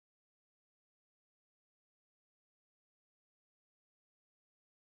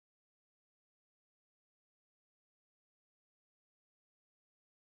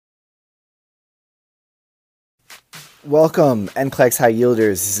Welcome, NCLEX High Yielders.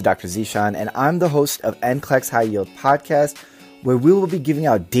 This is Dr. Zishan, and I'm the host of NCLEX High Yield Podcast, where we will be giving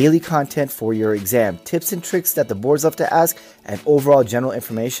out daily content for your exam, tips and tricks that the boards love to ask, and overall general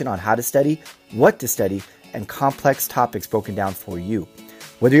information on how to study, what to study, and complex topics broken down for you.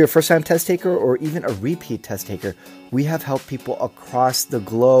 Whether you're a first-time test taker or even a repeat test taker, we have helped people across the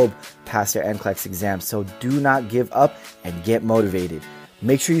globe pass their NCLEX exams, so do not give up and get motivated.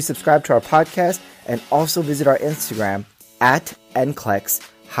 Make sure you subscribe to our podcast and also visit our Instagram at NCLEX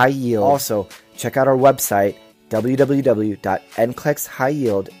High Yield. Also, check out our website,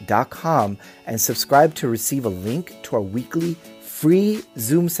 www.nclexhighyield.com, and subscribe to receive a link to our weekly free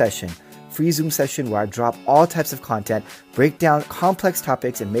Zoom session. Free Zoom session where I drop all types of content, break down complex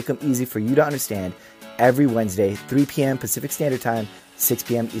topics, and make them easy for you to understand every Wednesday, 3 p.m. Pacific Standard Time, 6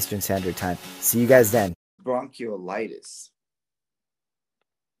 p.m. Eastern Standard Time. See you guys then. Bronchiolitis.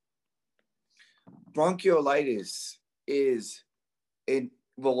 Bronchiolitis is,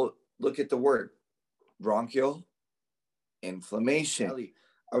 look at the word, bronchial inflammation.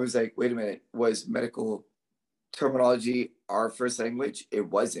 I was like, wait a minute, was medical terminology our first language? It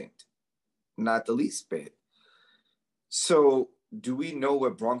wasn't, not the least bit. So do we know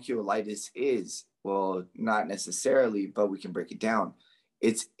what bronchiolitis is? Well, not necessarily, but we can break it down.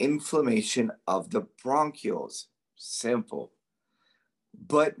 It's inflammation of the bronchioles. Simple.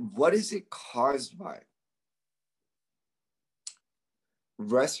 But what is it caused by?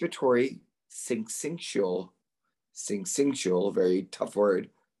 Respiratory syncytial, very tough word,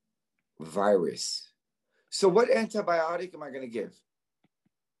 virus. So what antibiotic am I going to give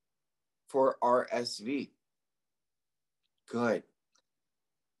for RSV? Good.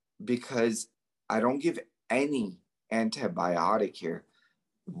 Because I don't give any antibiotic here.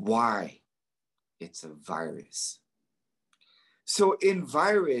 Why? It's a virus. So in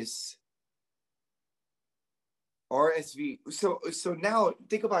virus, RSV, so now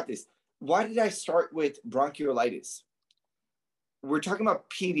think about this. Why did I start with bronchiolitis? We're talking about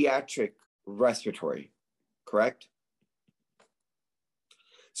pediatric respiratory, correct?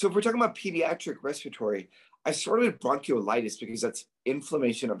 So if we're talking about pediatric respiratory, I started with bronchiolitis because that's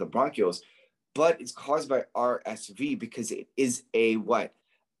inflammation of the bronchioles, but it's caused by RSV because it is a what?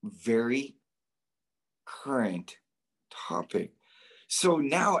 Very current topic. So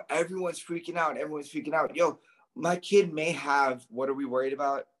now everyone's freaking out. Yo, my kid may have, what are we worried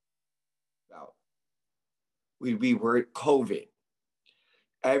about? We'd be worried COVID.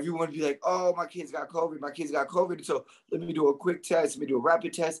 Everyone would be like, oh, my kid's got COVID. So let me do a quick test. Let me do a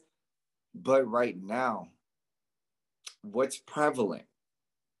rapid test. But right now, what's prevalent?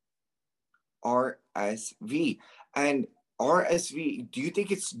 RSV. And RSV, do you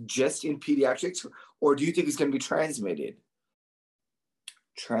think it's just in pediatrics or do you think it's going to be transmitted?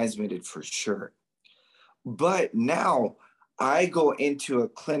 Transmitted for sure. But now I go into a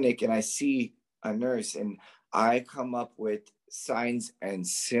clinic and I see a nurse and I come up with signs and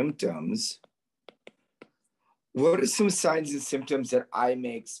symptoms. What are some signs and symptoms that I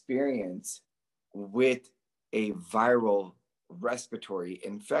may experience with a viral respiratory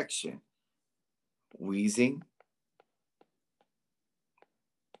infection? Wheezing.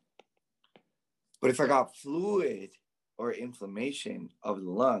 But if I got fluid or inflammation of the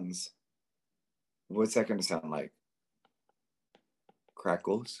lungs, what's that going to sound like?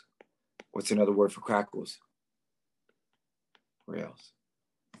 Crackles. What's another word for crackles? Rails.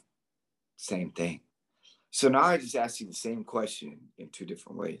 Same thing. So now I just asked you the same question in two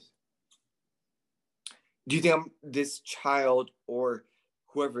different ways. Do you think this child or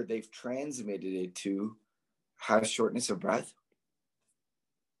whoever they've transmitted it to has shortness of breath?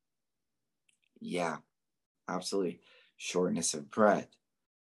 Yeah, absolutely. Shortness of breath.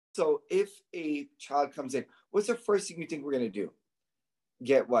 So if a child comes in, what's the first thing you think we're going to do?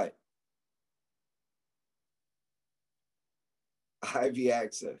 Get what? IV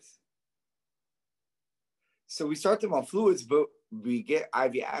access. So we start them on fluids, but we get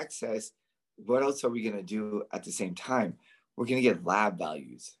IV access. What else are we going to do at the same time? We're going to get lab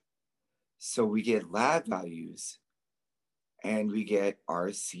values. So we get lab values and we get our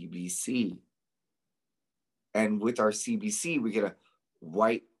CBC. And with our CBC, we get a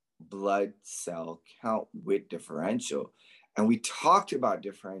white blood cell count with differential. And we talked about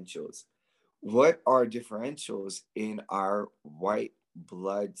differentials. What are differentials in our white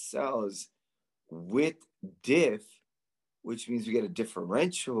blood cells with diff, which means we get a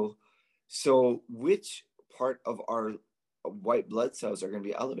differential? So which part of our white blood cells are going to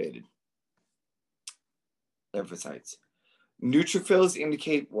be elevated? Lymphocytes. Neutrophils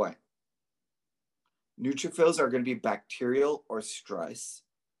indicate what? Neutrophils are going to be bacterial or stress.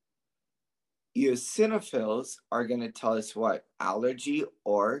 Eosinophils are going to tell us what? Allergy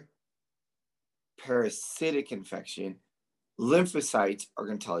or parasitic infection. Lymphocytes are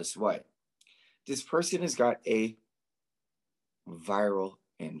going to tell us what? This person has got a viral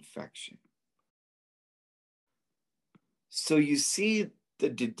infection. So you see the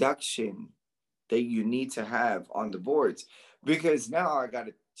deduction that you need to have on the boards, because now I got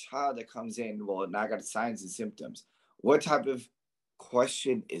a child that comes in. Well, now I got signs and symptoms. What type of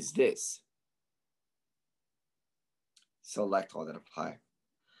question is this? Select all that apply.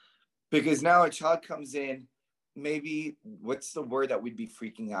 Because now a child comes in, maybe what's the word that we'd be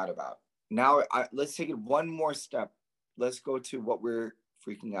freaking out about? Now, let's take it one more step. Let's go to what we're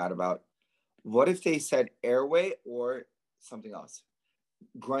freaking out about. What if they said airway or something else?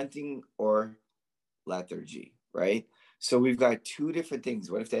 Grunting or lethargy, right? So we've got two different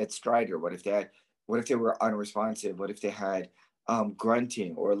things. What if they had stridor? What if they were unresponsive? What if they had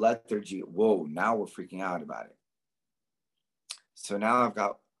grunting or lethargy? Whoa, now we're freaking out about it. So now I've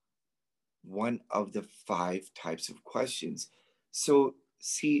got one of the 5 types of questions. So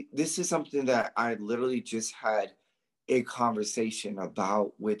see, this is something that I literally just had a conversation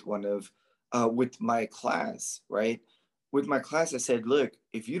about with with my class, right? With my class, I said, look,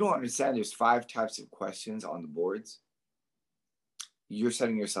 if you don't understand there's 5 types of questions on the boards, you're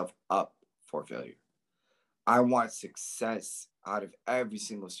setting yourself up for failure. I want success out of every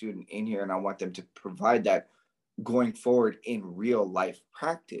single student in here, and I want them to provide that going forward in real life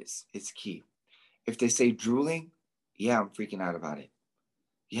practice. It's key. If they say drooling, yeah, I'm freaking out about it.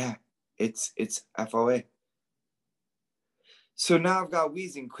 Yeah, it's FOA. So now I've got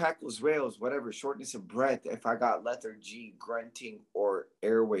wheezing, crackles, rails, whatever, shortness of breath. If I got lethargy, grunting, or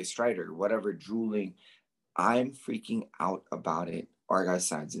airway stridor, whatever, drooling, I'm freaking out about it, or I got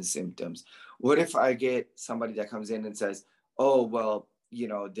signs and symptoms. What if I get somebody that comes in and says, oh, well,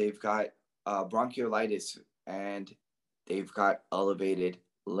 they've got bronchiolitis and they've got elevated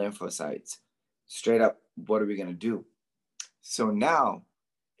lymphocytes. Straight up, what are we going to do? So now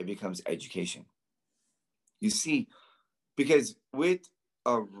it becomes education. You see, because with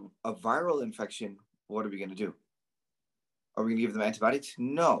a viral infection, what are we going to do? Are we going to give them antibiotics?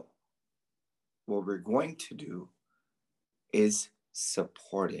 No. What we're going to do is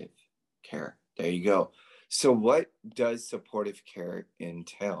supportive care. There you go. So what does supportive care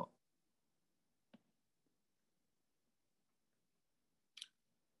entail?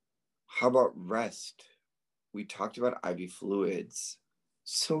 How about rest? We talked about IV fluids.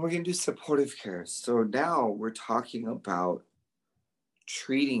 So we're going to do supportive care. So now we're talking about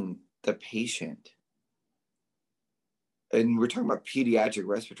treating the patient. And we're talking about pediatric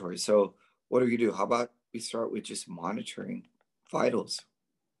respiratory. So what are we going to do? How about we start with just monitoring vitals?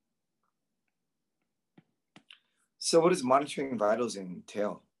 So what does monitoring vitals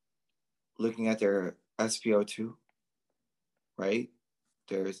entail? Looking at their SpO2, right?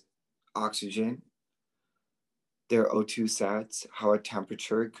 There's oxygen, their O2 sats, how our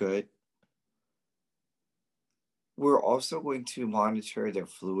temperature, good. We're also going to monitor their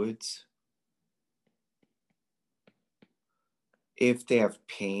fluids. If they have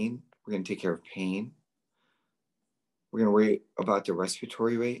pain, we're going to take care of pain. We're going to worry about the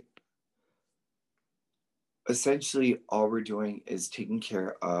respiratory rate. Essentially, all we're doing is taking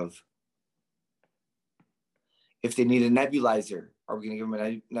care of, if they need a nebulizer, are we going to give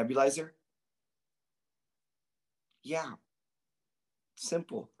them a nebulizer? Yeah.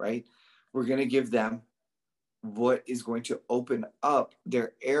 Simple, right? We're going to give them what is going to open up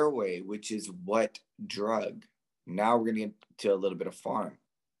their airway, which is what drug? Now we're going to get to a little bit of pharm.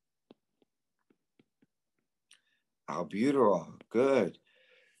 Albuterol, good.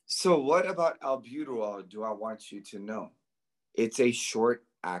 So what about albuterol do I want you to know? It's a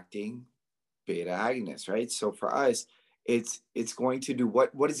short-acting beta agonist, right? So for us, it's going to do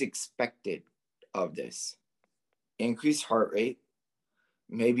what is expected of this? Increased heart rate,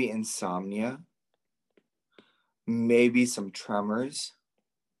 maybe insomnia, maybe some tremors,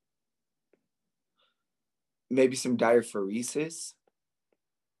 maybe some diaphoresis.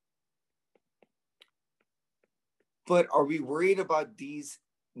 But are we worried about these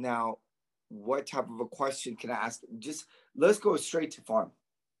now? What type of a question can I ask? Just let's go straight to pharm.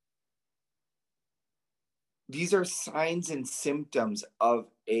 These are signs and symptoms of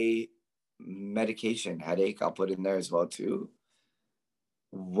a medication. Headache, I'll put in there as well too.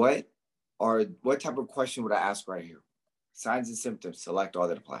 What type of question would I ask right here? Signs and symptoms, select all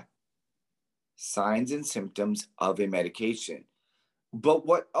that apply. Signs and symptoms of a medication. But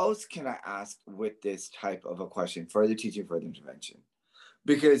what else can I ask with this type of a question? Further teaching, further intervention.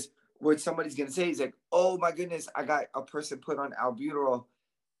 Because what somebody's going to say is like, oh my goodness, I got a person put on albuterol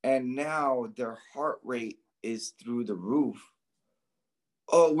and now their heart rate is through the roof.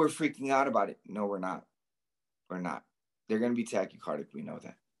 Oh, we're freaking out about it. No, we're not. We're not. They're going to be tachycardic. We know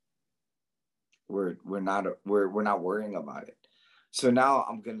that. We're not worrying about it. So now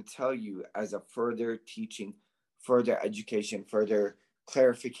I'm going to tell you, as a further teaching, further education, further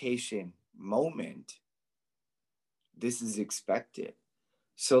clarification moment, this is expected.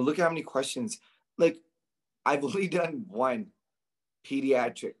 So look at how many questions. Like, I've only done one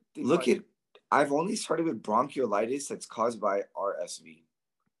pediatric. Look at, I've only started with bronchiolitis that's caused by RSV.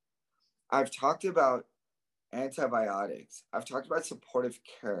 I've talked about antibiotics. I've talked about supportive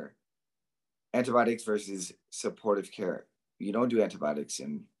care. Antibiotics versus supportive care. You don't do antibiotics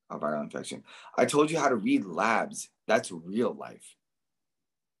in a viral infection. I told you how to read labs. That's real life.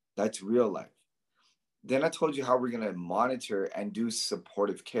 That's real life. Then I told you how we're going to monitor and do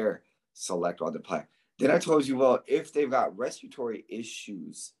supportive care, select all the plan. Then I told you, well, if they've got respiratory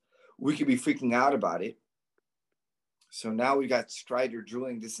issues, we could be freaking out about it. So now we got stridor,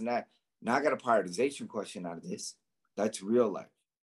 drooling, this and that. Now I got a prioritization question out of this. That's real life.